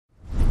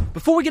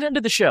Before we get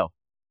into the show,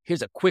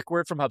 here's a quick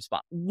word from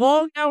HubSpot.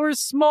 Long hours,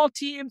 small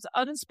teams,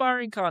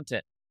 uninspiring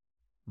content.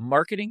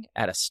 Marketing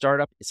at a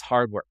startup is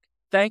hard work.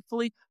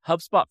 Thankfully,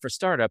 HubSpot for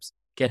Startups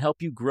can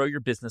help you grow your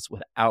business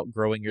without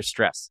growing your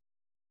stress.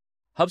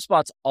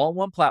 HubSpot's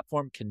all-in-one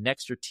platform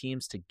connects your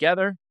teams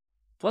together.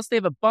 Plus, they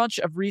have a bunch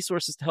of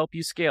resources to help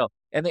you scale,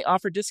 and they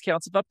offer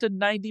discounts of up to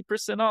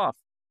 90% off.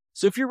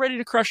 So if you're ready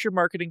to crush your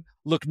marketing,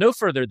 look no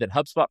further than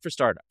HubSpot for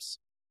Startups.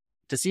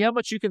 To see how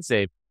much you can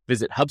save,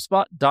 visit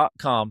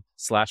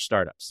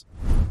HubSpot.com/startups.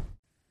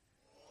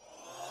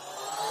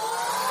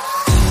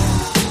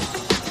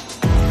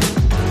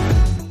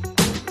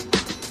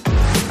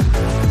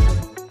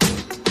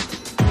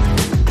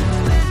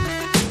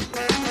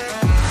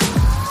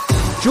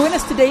 Join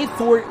us today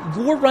for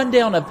your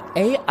rundown of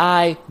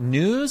AI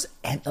news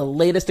and the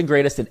latest and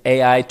greatest in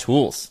AI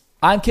tools.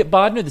 I'm Kip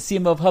Bodner, the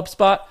CMO of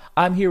HubSpot.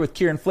 I'm here with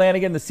Kieran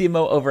Flanagan, the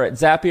CMO over at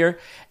Zapier,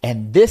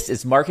 and this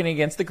is Marketing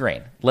Against the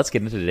Grain. Let's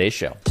get into today's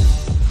show.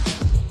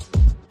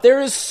 There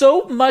is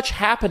so much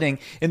happening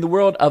in the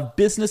world of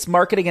business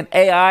marketing and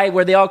AI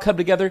where they all come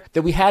together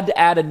that we had to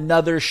add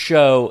another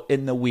show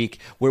in the week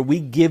where we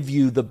give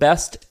you the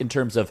best in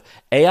terms of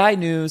AI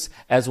news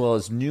as well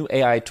as new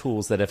AI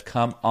tools that have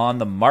come on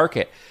the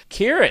market.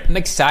 Kieran, I'm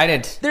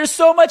excited. There's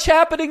so much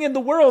happening in the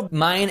world.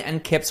 Mine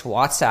and Kip's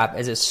WhatsApp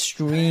is a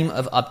stream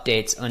of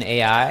updates on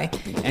AI.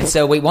 And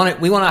so we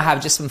want to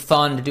have just some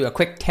fun to do a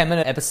quick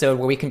 10-minute episode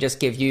where we can just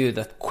give you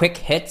the quick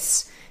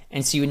hits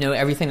and so you know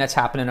everything that's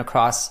happening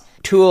across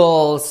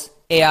tools,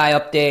 AI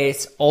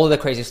updates, all of the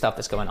crazy stuff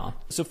that's going on.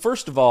 So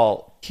first of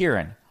all,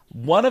 Kieran,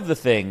 one of the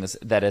things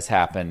that has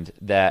happened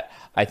that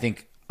I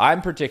think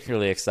I'm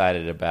particularly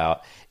excited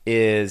about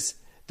is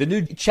the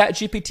new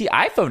ChatGPT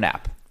iPhone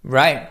app.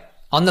 Right.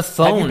 On the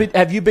phone.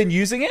 Have you been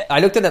using it? I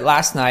looked at it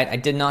last night. I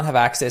did not have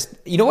access.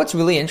 You know what's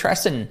really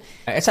interesting?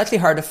 It's actually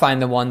hard to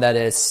find the one that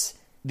is...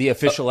 The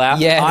official app?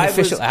 Yeah, the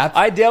official app.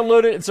 I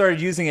downloaded it and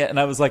started using it, and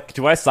I was like,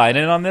 do I sign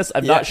in on this?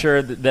 I'm not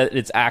sure that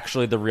it's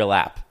actually the real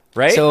app.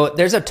 Right? So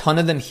there's a ton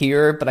of them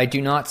here, but I do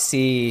not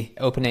see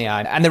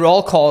OpenAI. And they're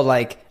all called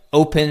like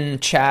Open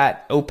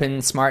Chat,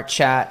 Open Smart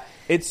Chat.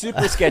 It's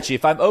super sketchy.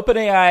 If I'm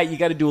OpenAI, you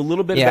got to do a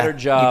little bit better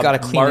job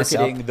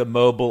marketing the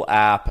mobile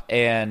app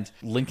and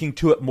linking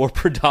to it more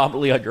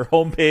predominantly on your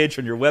homepage,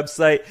 on your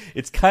website.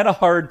 It's kind of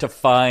hard to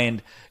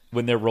find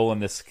when they're rolling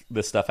this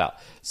stuff out.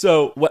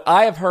 So what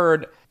I have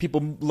heard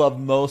people love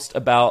most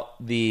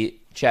about the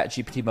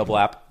ChatGPT mobile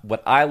app,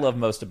 what I love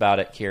most about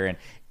it, Kieran,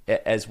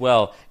 as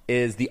well,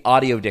 is the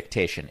audio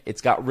dictation.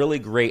 It's got really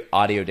great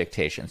audio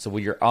dictation. So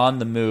when you're on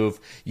the move,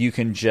 you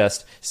can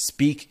just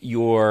speak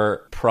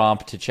your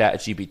prompt to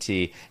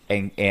ChatGPT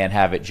and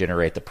have it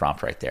generate the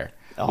prompt right there.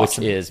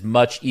 Awesome. Which is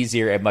much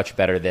easier and much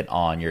better than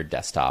on your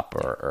desktop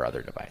or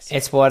other device.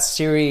 It's what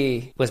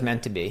Siri was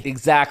meant to be.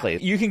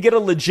 Exactly. You can get a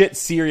legit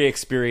Siri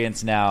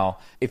experience now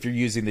if you're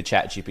using the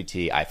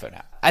ChatGPT iPhone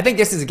app. I think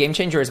this is a game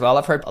changer as well.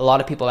 I've heard a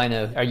lot of people I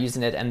know are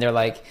using it, and they're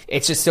like,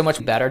 it's just so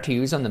much better to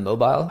use on the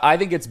mobile. I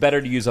think it's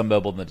better to use on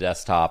mobile than the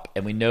desktop,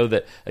 and we know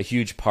that a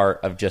huge part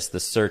of just the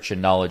search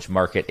and knowledge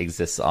market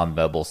exists on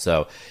mobile,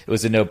 so it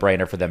was a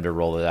no-brainer for them to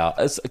roll it out.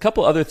 A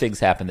couple other things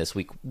happened this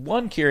week.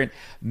 One, Kieran,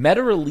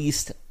 Meta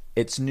released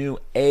its new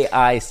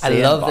AI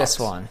sandbox. I love this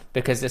one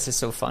because this is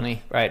so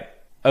funny, right?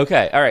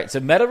 Okay, all right.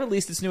 So Meta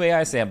released its new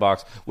AI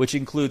sandbox, which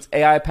includes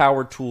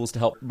AI-powered tools to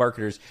help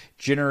marketers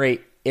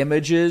generate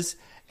images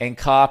and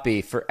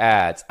copy for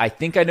ads. I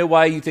think I know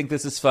why you think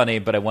this is funny,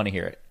 but I want to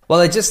hear it.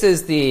 Well, it just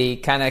is the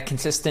kind of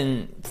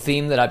consistent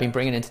theme that I've been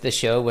bringing into the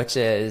show, which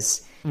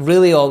is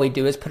really all we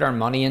do is put our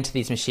money into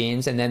these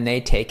machines and then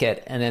they take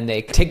it and then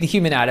they take the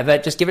human out of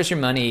it. Just give us your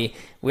money.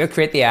 We'll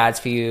create the ads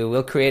for you.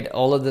 We'll create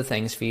all of the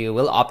things for you.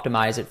 We'll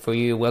optimize it for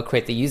you. We'll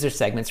create the user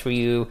segments for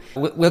you.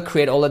 We'll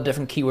create all the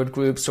different keyword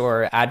groups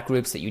or ad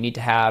groups that you need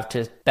to have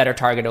to better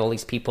target all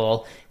these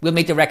people. We'll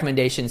make the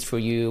recommendations for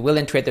you. We'll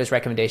integrate those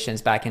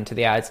recommendations back into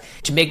the ads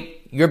to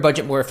make your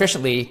budget more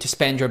efficiently, to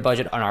spend your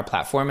budget on our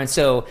platform. And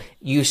so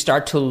you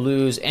start to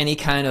lose any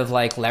kind of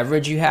like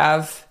leverage you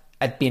have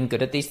at being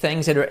good at these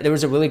things. And there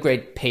was a really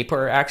great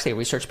paper, actually a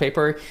research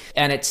paper,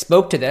 and it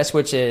spoke to this,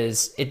 which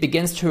is it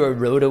begins to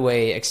erode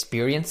away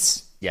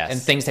experience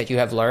and things that you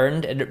have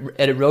learned.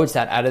 It erodes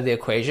that out of the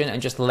equation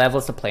and just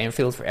levels the playing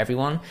field for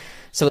everyone.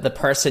 So the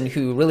person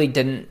who really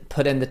didn't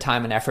put in the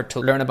time and effort to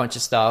learn a bunch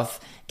of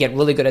stuff, get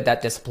really good at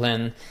that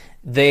discipline,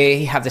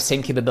 they have the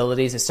same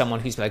capabilities as someone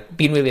who's like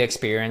been really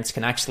experienced,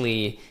 can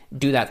actually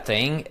do that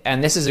thing.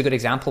 And this is a good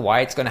example why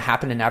it's going to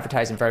happen in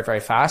advertising very, very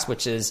fast,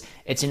 which is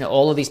it's in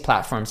all of these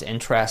platforms'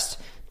 interest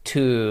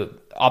to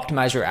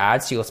optimize your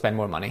ads so you'll spend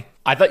more money.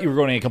 I thought you were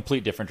going in a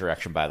complete different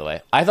direction, by the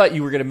way. I thought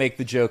you were going to make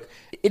the joke.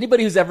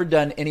 Anybody who's ever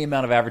done any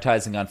amount of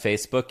advertising on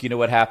Facebook, you know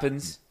what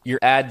happens? Your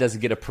ad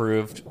doesn't get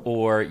approved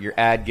or your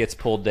ad gets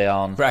pulled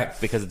down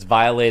because it's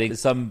violating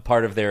some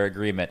part of their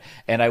agreement.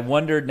 And I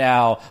wonder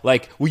now,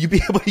 like, will you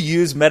be able to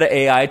use Meta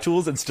AI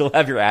tools and still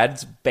have your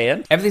ads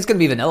banned? Everything's going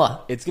to be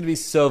vanilla. It's going to be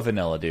so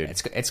vanilla, dude.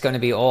 It's going to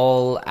be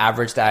all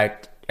averaged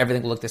out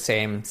everything will look the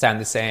same,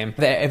 sound the same.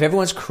 If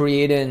everyone's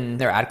creating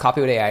their ad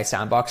copy with AI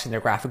Sandbox and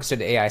their graphics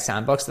with AI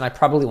Sandbox, then I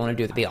probably want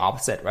to do the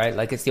opposite, right?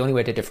 Like it's the only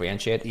way to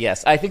differentiate.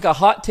 Yes, I think a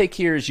hot take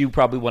here is you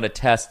probably want to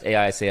test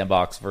AI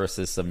Sandbox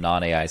versus some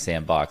non-AI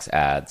Sandbox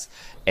ads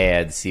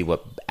and see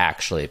what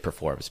actually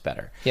performs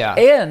better. Yeah.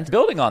 And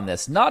building on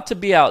this, not to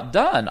be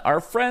outdone, our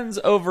friends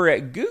over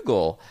at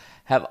Google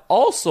have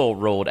also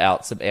rolled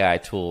out some AI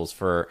tools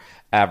for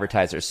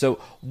advertisers. So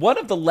one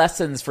of the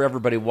lessons for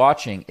everybody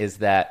watching is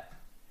that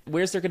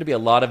where's there going to be a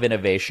lot of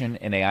innovation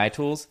in AI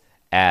tools?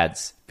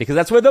 Ads. Because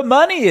that's where the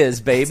money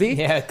is, baby.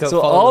 Yeah,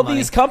 so all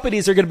these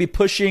companies are going to be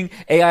pushing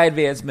AI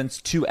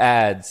advancements to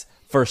ads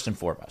first and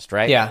foremost,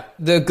 right? Yeah.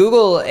 The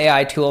Google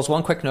AI tools,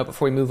 one quick note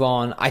before we move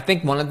on. I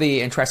think one of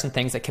the interesting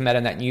things that came out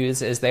in that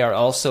news is they are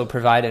also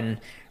providing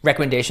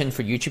recommendation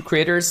for YouTube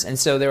creators. And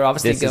so they're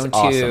obviously going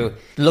to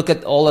look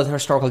at all of the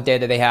historical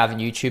data they have in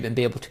YouTube and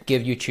be able to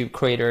give YouTube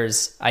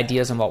creators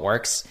ideas on what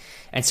works.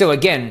 And so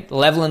again,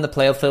 leveling the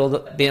playing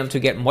field, being able to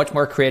get much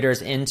more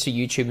creators into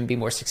YouTube and be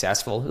more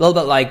successful. A little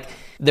bit like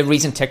the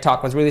reason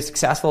TikTok was really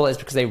successful is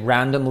because they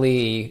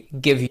randomly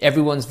give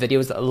everyone's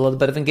videos a little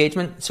bit of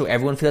engagement. So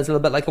everyone feels a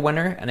little bit like a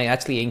winner, and it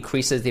actually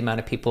increases the amount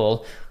of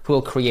people who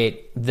will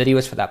create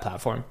videos for that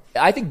platform.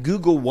 I think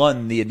Google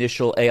won the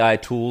initial AI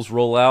tools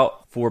rollout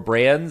for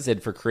brands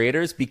and for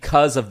creators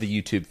because of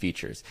the YouTube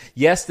features.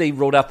 Yes, they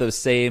rolled out those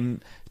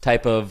same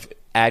type of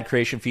ad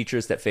creation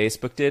features that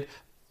Facebook did,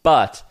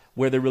 but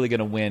where they're really going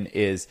to win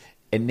is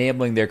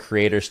enabling their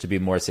creators to be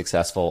more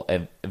successful.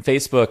 And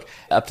Facebook,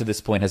 up to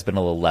this point, has been a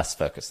little less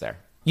focused there.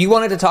 You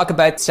wanted to talk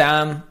about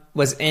Sam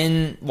was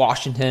in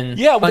Washington.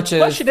 Yeah, the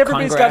question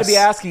everybody's got to be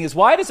asking is,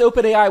 why does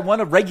OpenAI want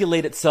to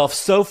regulate itself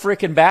so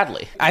freaking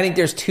badly? I think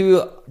there's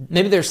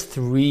there's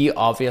three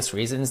obvious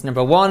reasons.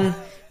 Number one,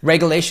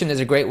 regulation is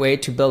a great way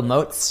to build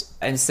moats.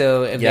 And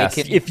so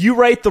if you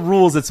write the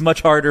rules, it's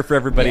much harder for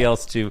everybody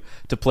else to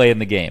play in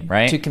the game,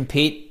 right? To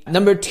compete.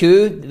 Number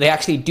two, they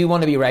actually do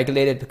want to be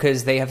regulated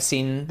because they have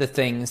seen the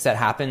things that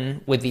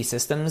happen with these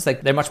systems.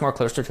 Like they're much more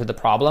closer to the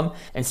problem.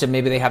 And so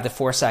maybe they have the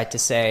foresight to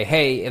say,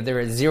 hey, if there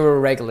is zero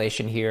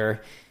regulation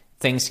here,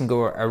 things can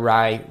go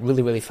awry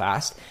really, really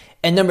fast.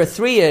 And number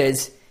three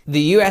is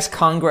the U.S.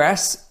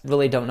 Congress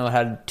really don't know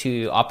how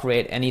to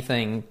operate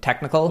anything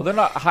technical. Well, they're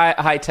not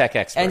high tech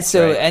experts. And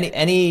so right?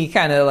 any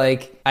kind of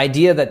like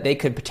idea that they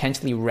could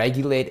potentially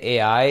regulate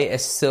AI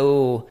is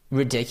so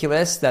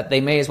ridiculous that they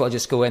may as well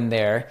just go in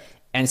there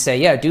and say,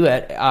 yeah, do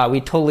it.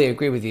 We totally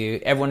agree with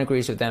you. Everyone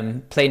agrees with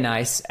them. Play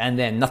nice, and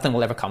then nothing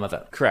will ever come of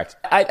it. Correct.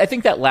 I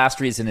think that last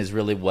reason is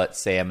really what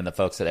Sam and the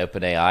folks at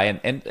OpenAI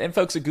and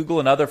folks at Google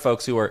and other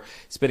folks who are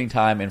spending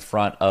time in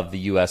front of the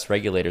U.S.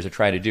 regulators are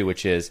trying to do,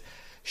 which is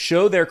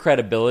show their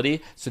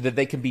credibility so that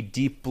they can be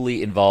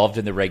deeply involved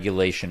in the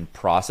regulation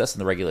process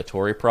and the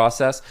regulatory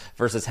process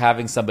versus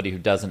having somebody who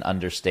doesn't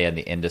understand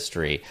the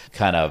industry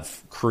kind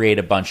of create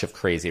a bunch of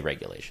crazy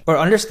regulation. Or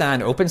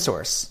understand open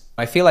source.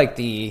 I feel like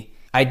the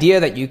idea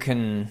that you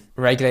can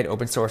regulate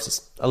open source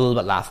is a little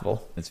bit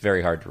laughable. It's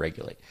very hard to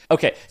regulate.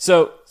 Okay,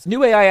 so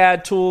new AI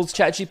ad tools,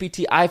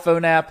 ChatGPT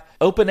iPhone app,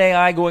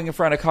 OpenAI going in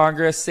front of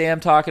Congress, Sam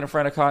talking in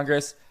front of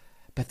Congress.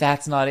 But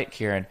that's not it,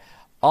 Kieran.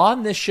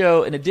 On this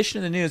show, in addition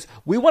to the news,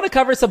 we want to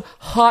cover some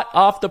hot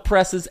off the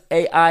presses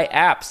AI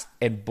apps.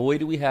 And boy,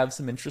 do we have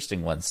some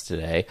interesting ones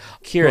today.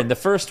 Kieran, the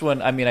first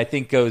one, I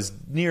think goes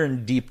near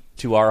and deep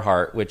to our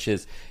heart, which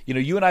is,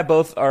 you and I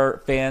both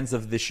are fans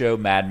of the show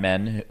Mad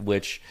Men,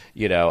 which,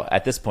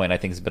 at this point, I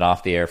think has been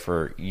off the air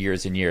for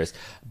years and years.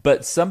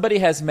 But somebody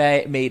has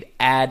made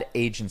Ad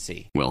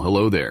Agency. Well,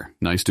 hello there.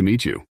 Nice to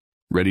meet you.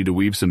 Ready to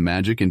weave some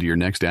magic into your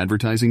next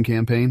advertising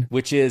campaign?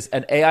 Which is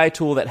an AI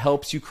tool that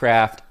helps you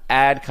craft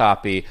ad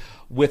copy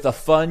with a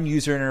fun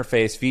user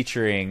interface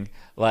featuring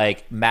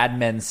like Mad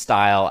Men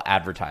style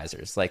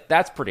advertisers. Like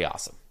that's pretty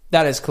awesome.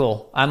 That is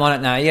cool. I'm on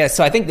it now. Yeah.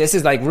 So I think this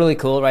is like really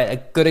cool, right? A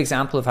good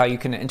example of how you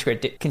can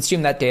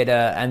consume that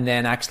data and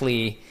then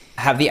actually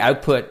have the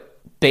output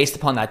based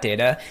upon that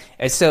data.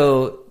 And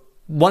so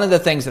one of the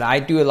things that I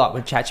do a lot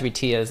with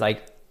ChatGPT is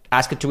like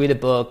ask it to read a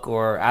book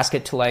or ask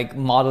it to like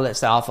model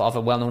itself off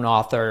a well-known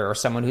author or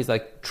someone who's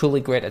like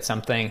truly great at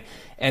something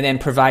and then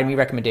provide me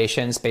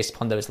recommendations based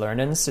upon those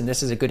learnings. And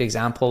this is a good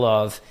example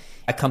of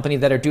a company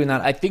that are doing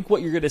that. I think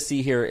what you're going to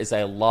see here is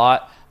a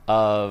lot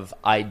of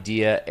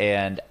idea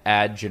and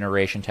ad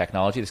generation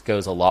technology. This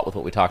goes a lot with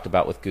what we talked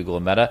about with Google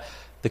and Meta.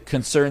 The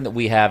concern that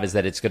we have is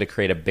that it's going to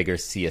create a bigger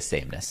sea of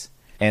sameness.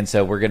 And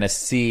so we're going to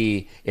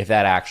see if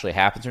that actually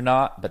happens or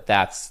not, but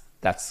that's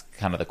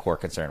kind of the core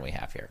concern we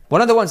have here.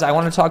 One of the ones I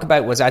want to talk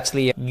about was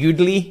actually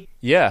Udly.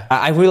 Yeah.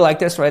 I really like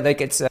this, right?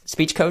 Like it's a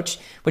speech coach,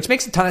 which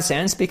makes a ton of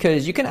sense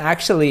because you can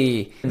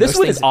actually... This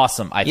one is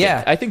awesome, I think.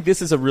 Yeah. I think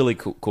this is a really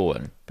cool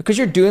one. Because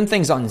you're doing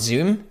things on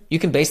Zoom, you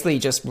can basically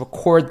just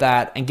record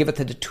that and give it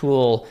to the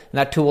tool, and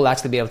that tool will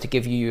actually be able to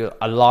give you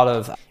a lot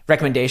of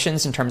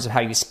recommendations in terms of how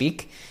you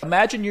speak.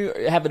 Imagine you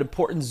have an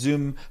important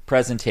Zoom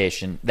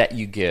presentation that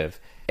you give,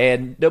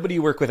 and nobody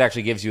you work with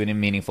actually gives you any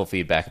meaningful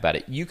feedback about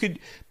it. You could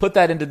put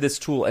that into this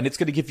tool, and it's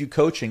going to give you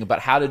coaching about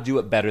how to do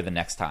it better the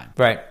next time.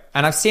 Right.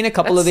 And I've seen a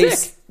couple of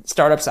these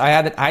startups. I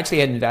actually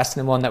had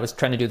invested in one that was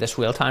trying to do this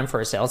real time for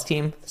a sales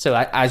team. So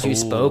as you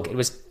spoke, it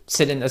was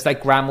it's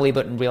like Grammarly,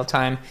 but in real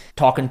time,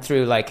 talking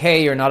through like,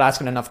 hey, you're not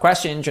asking enough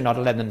questions. You're not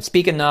letting them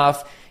speak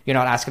enough. You're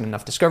not asking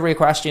enough discovery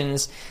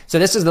questions. So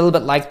this is a little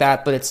bit like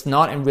that, but it's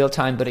not in real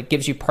time, but it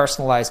gives you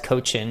personalized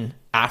coaching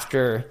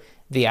after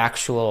the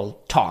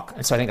actual talk.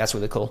 And so I think that's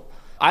really cool.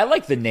 I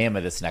like the name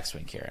of this next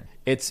one, Kieran.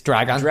 It's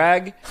Dragon.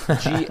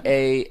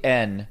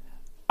 G-A-N.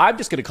 I'm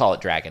just going to call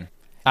it Dragon.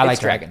 I like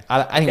Dragon.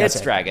 I think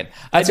it's Dragon.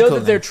 I know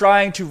that they're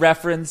trying to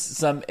reference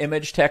some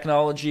image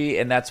technology,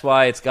 and that's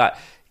why it's got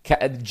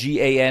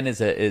GAN is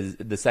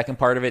the second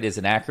part of it is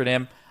an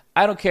acronym.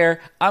 I don't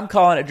care. I'm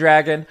calling it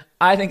Dragon.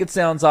 I think it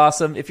sounds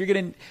awesome. If you're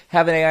going to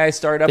have an AI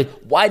startup,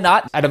 why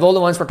not? Out of all the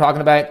ones we're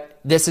talking about,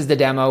 this is the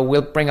demo.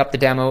 We'll bring up the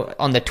demo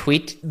on the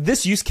tweet.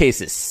 This use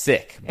case is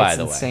sick, by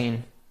the way. It's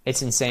insane.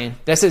 It's insane.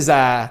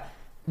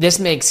 This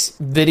makes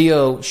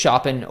video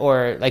shopping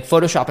or like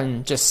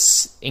photoshopping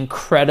just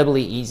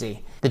incredibly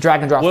easy. The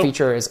drag and drop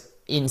feature is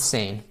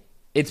insane.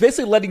 It's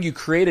basically letting you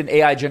create an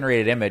AI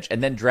generated image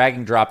and then drag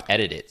and drop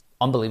edit it.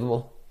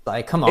 Unbelievable.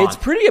 Like, come on. It's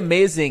pretty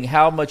amazing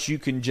how much you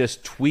can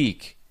just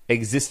tweak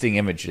existing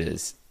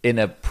images in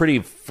a pretty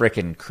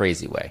freaking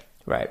crazy way.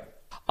 Right.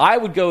 I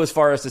would go as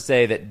far as to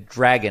say that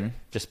Dragon,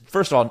 just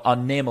first of all,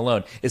 on name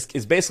alone, is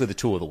basically the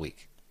tool of the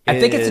week. I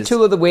think it's a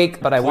tool of the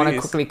week, but I want to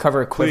quickly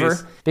cover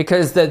Quiver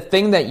because the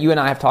thing that you and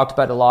I have talked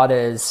about a lot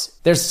is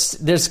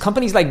there's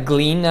companies like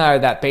Glean now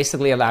that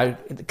basically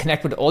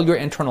connect with all your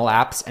internal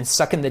apps and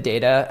suck in the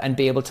data and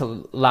be able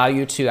to allow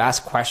you to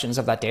ask questions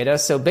of that data.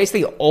 So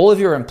basically all of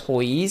your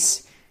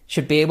employees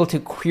should be able to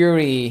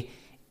query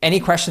any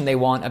question they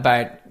want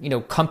about,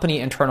 company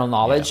internal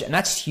knowledge. Yeah. And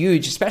that's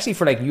huge, especially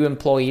for like new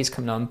employees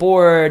coming on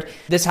board.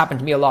 This happened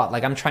to me a lot.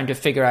 Like I'm trying to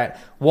figure out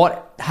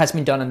what has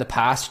been done in the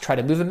past to try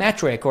to move a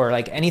metric or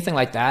like anything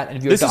like that. And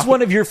if this is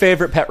one of your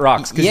favorite pet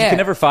rocks because you can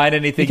never find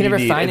anything you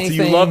need.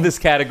 So you love this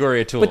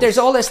category of tools. But there's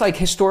all this like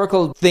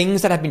historical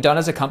things that have been done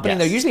as a company.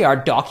 Yes. They usually are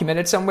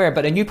documented somewhere,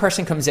 but a new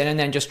person comes in and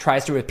then just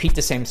tries to repeat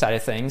the same side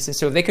of things. And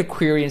so if they could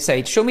query and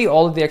say, show me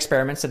all of the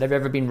experiments that have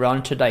ever been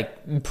run to like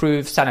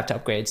improve sign-up to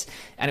upgrades.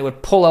 And it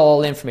would pull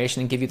all the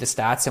information and give you the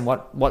stats and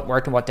what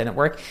worked and what didn't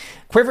work.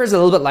 Quiver is a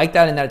little bit like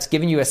that in that it's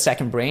giving you a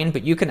second brain,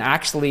 but you can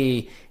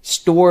actually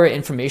store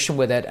information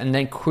with it and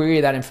then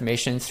query that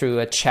information through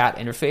a chat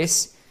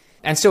interface.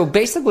 And so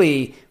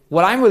basically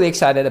what I'm really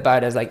excited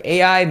about is like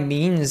AI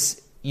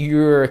means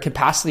your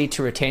capacity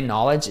to retain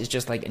knowledge is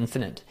just like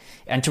infinite.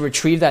 And to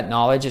retrieve that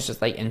knowledge is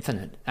just like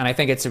infinite. And I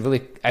think it's a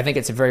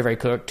very, very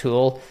cool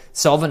tool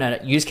solving a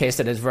use case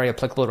that is very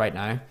applicable right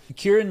now.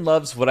 Kieran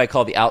loves what I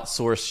call the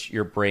outsource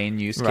your brain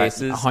use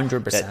cases.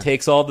 100%. That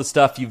takes all the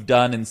stuff you've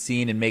done and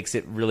seen and makes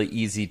it really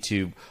easy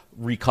to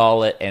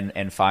recall it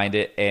and find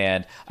it.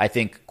 And I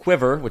think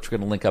Quiver, which we're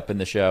going to link up in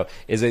the show,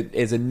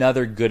 is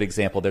another good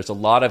example. There's a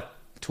lot of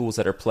tools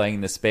that are playing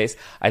in this space.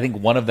 I think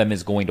one of them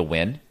is going to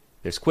win.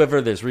 There's Quiver,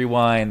 there's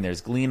Rewind,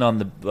 there's Glean on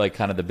the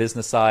kind of the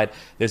business side.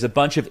 There's a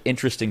bunch of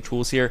interesting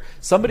tools here.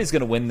 Somebody's going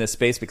to win this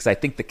space because I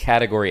think the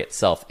category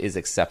itself is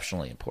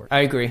exceptionally important.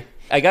 I agree.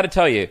 I got to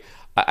tell you,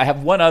 I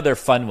have one other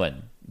fun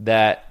one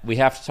that we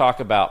have to talk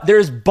about.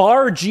 There's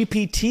Bar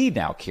GPT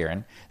now,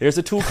 Kieran. There's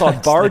a tool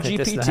called Bar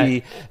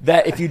GPT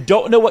that if you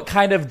don't know what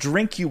kind of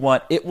drink you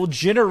want, it will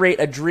generate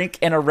a drink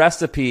and a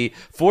recipe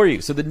for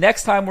you. So the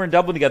next time we're in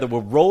Dublin together,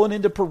 we're rolling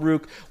into Peru,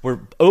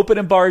 we're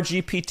opening Bar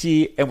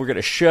GPT, and we're going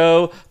to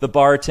show the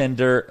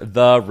bartender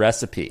the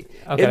recipe.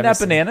 Okay, isn't that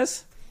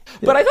bananas?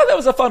 Yeah. But I thought that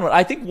was a fun one.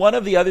 I think one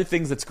of the other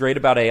things that's great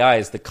about AI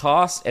is the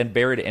cost and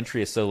barrier to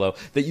entry is so low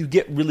that you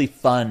get really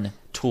fun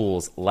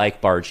tools like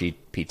Bar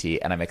GPT,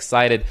 and I'm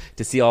excited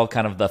to see all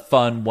kind of the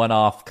fun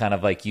one-off kind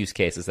of like use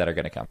cases that are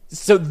going to come.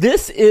 So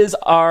this is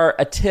our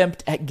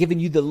attempt at giving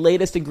you the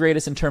latest and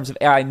greatest in terms of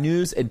AI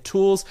news and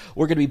tools.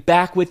 We're going to be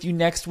back with you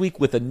next week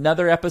with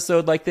another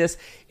episode like this.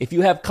 If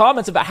you have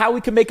comments about how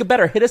we can make it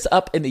better, hit us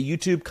up in the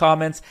YouTube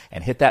comments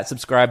and hit that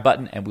subscribe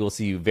button, and we will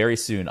see you very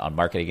soon on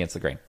Marketing Against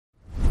the Grain.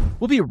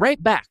 We'll be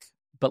right back,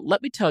 but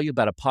let me tell you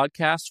about a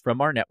podcast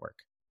from our network.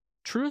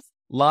 Truth,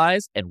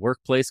 Lies, and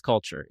Workplace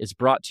Culture is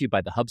brought to you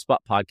by the HubSpot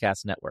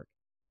Podcast Network,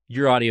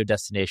 your audio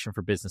destination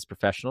for business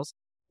professionals.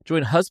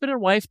 Join husband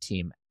and wife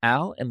team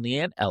Al and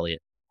Leanne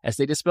Elliott as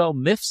they dispel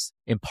myths,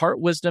 impart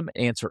wisdom,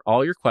 and answer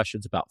all your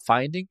questions about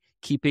finding,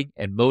 keeping,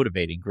 and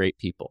motivating great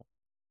people.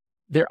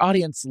 Their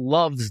audience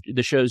loves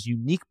the show's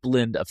unique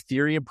blend of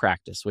theory and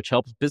practice, which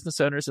helps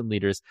business owners and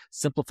leaders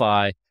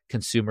simplify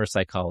consumer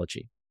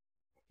psychology.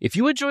 If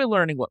you enjoy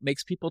learning what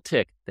makes people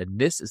tick, then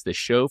this is the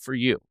show for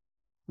you.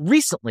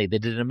 Recently, they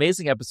did an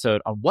amazing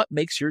episode on what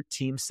makes your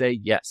team say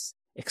yes,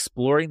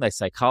 exploring the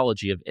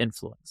psychology of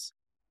influence.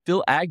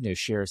 Phil Agnew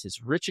shares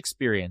his rich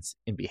experience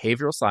in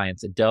behavioral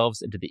science and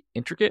delves into the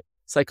intricate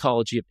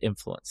psychology of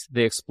influence.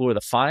 They explore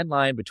the fine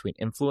line between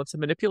influence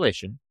and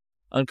manipulation,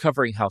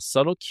 uncovering how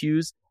subtle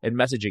cues and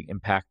messaging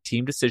impact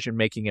team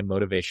decision-making and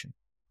motivation.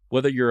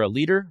 Whether you're a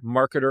leader,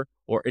 marketer,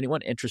 or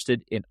anyone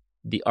interested in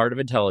the art of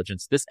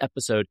intelligence, this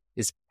episode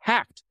is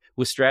packed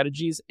with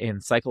strategies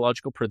and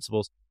psychological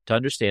principles to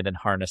understand and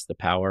harness the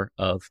power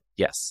of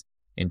yes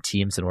in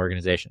teams and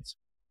organizations.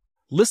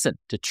 Listen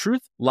to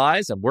Truth,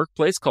 Lies, and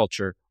Workplace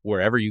Culture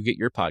wherever you get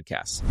your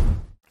podcasts.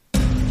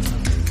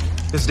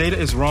 This data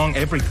is wrong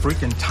every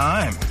freaking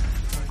time.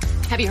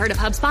 Have you heard of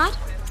HubSpot?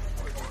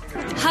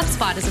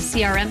 HubSpot is a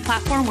CRM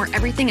platform where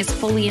everything is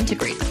fully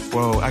integrated.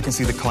 Whoa, I can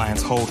see the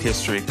client's whole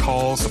history,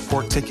 calls,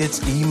 support tickets,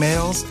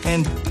 emails,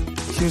 and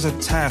here's a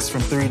task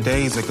from 3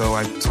 days ago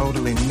I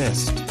totally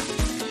missed.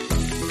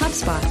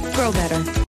 HubSpot. Grow better.